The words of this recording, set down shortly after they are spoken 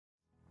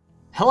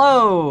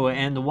Hello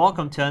and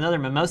welcome to another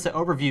Mimosa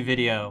overview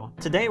video.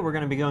 Today we're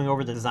going to be going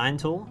over the design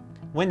tool.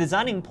 When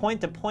designing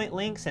point-to-point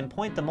links and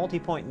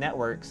point-to-multipoint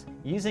networks,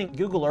 using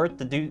Google Earth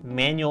to do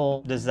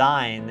manual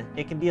design,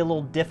 it can be a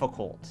little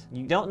difficult.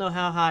 You don't know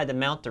how high to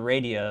mount the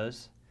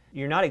radios.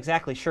 You're not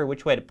exactly sure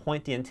which way to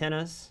point the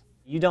antennas.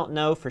 You don't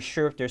know for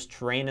sure if there's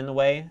terrain in the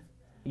way.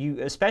 You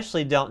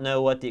especially don't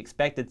know what the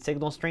expected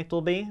signal strength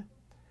will be.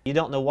 You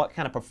don't know what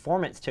kind of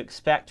performance to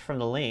expect from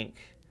the link.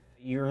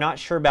 You're not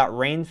sure about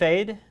rain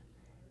fade.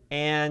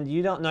 And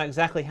you don't know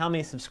exactly how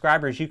many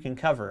subscribers you can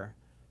cover.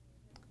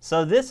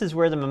 So this is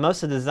where the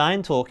Mimosa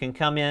design tool can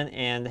come in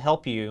and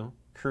help you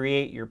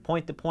create your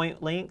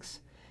point-to-point links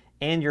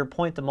and your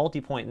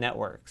point-to-multipoint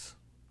networks.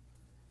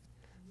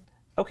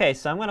 Okay,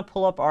 so I'm going to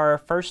pull up our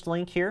first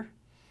link here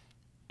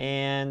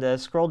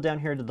and scroll down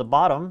here to the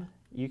bottom.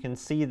 You can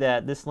see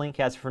that this link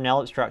has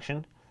Fresnel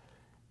obstruction.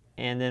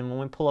 And then when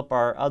we pull up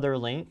our other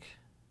link,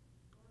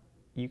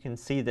 you can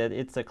see that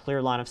it's a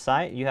clear line of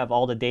sight. You have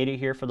all the data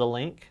here for the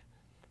link.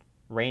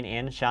 Rain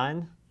and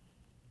shine.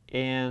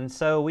 And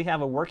so we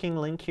have a working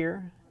link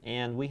here,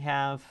 and we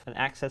have an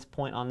access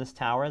point on this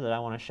tower that I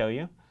want to show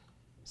you.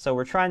 So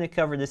we're trying to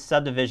cover this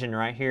subdivision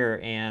right here,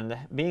 and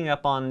being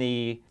up on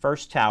the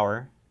first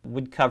tower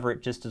would cover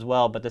it just as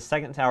well, but the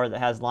second tower that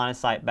has line of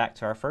sight back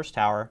to our first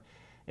tower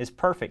is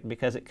perfect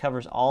because it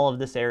covers all of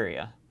this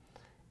area.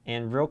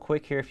 And real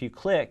quick here, if you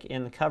click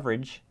in the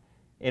coverage,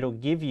 it'll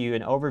give you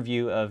an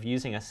overview of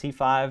using a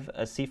C5,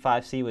 a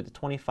C5C with a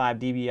 25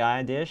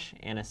 dBi dish,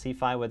 and a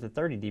C5 with a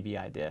 30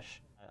 dBi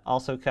dish.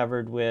 Also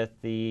covered with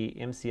the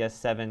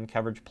MCS7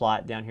 coverage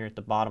plot down here at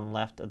the bottom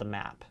left of the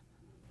map.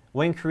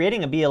 When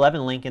creating a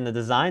B11 link in the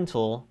design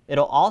tool,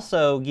 it'll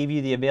also give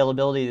you the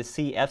availability to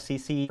see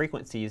FCC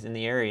frequencies in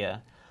the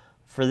area.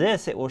 For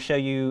this, it will show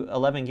you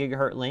 11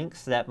 gigahertz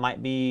links that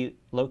might be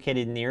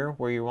located near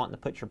where you're wanting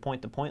to put your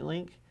point-to-point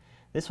link.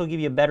 This will give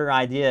you a better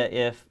idea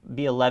if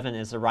B11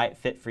 is the right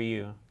fit for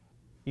you.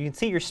 You can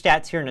see your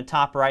stats here in the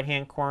top right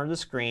hand corner of the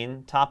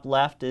screen. Top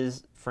left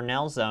is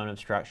Fresnel zone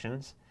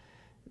obstructions.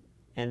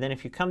 And then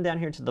if you come down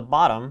here to the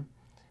bottom,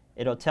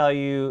 it'll tell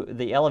you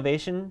the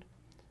elevation,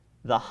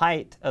 the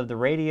height of the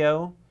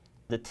radio,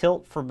 the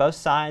tilt for both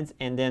sides,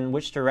 and then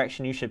which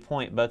direction you should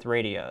point both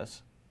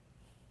radios.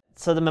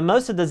 So the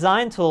Mimosa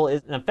design tool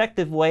is an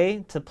effective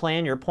way to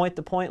plan your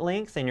point-to-point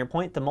links and your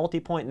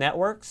point-to-multipoint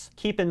networks.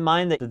 Keep in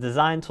mind that the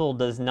design tool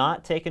does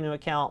not take into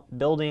account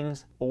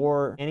buildings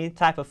or any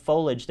type of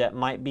foliage that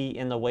might be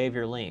in the way of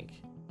your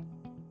link.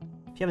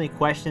 If you have any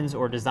questions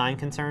or design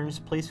concerns,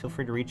 please feel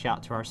free to reach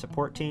out to our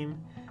support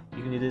team.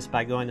 You can do this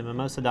by going to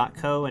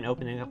mimosa.co and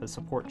opening up a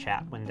support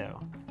chat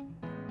window.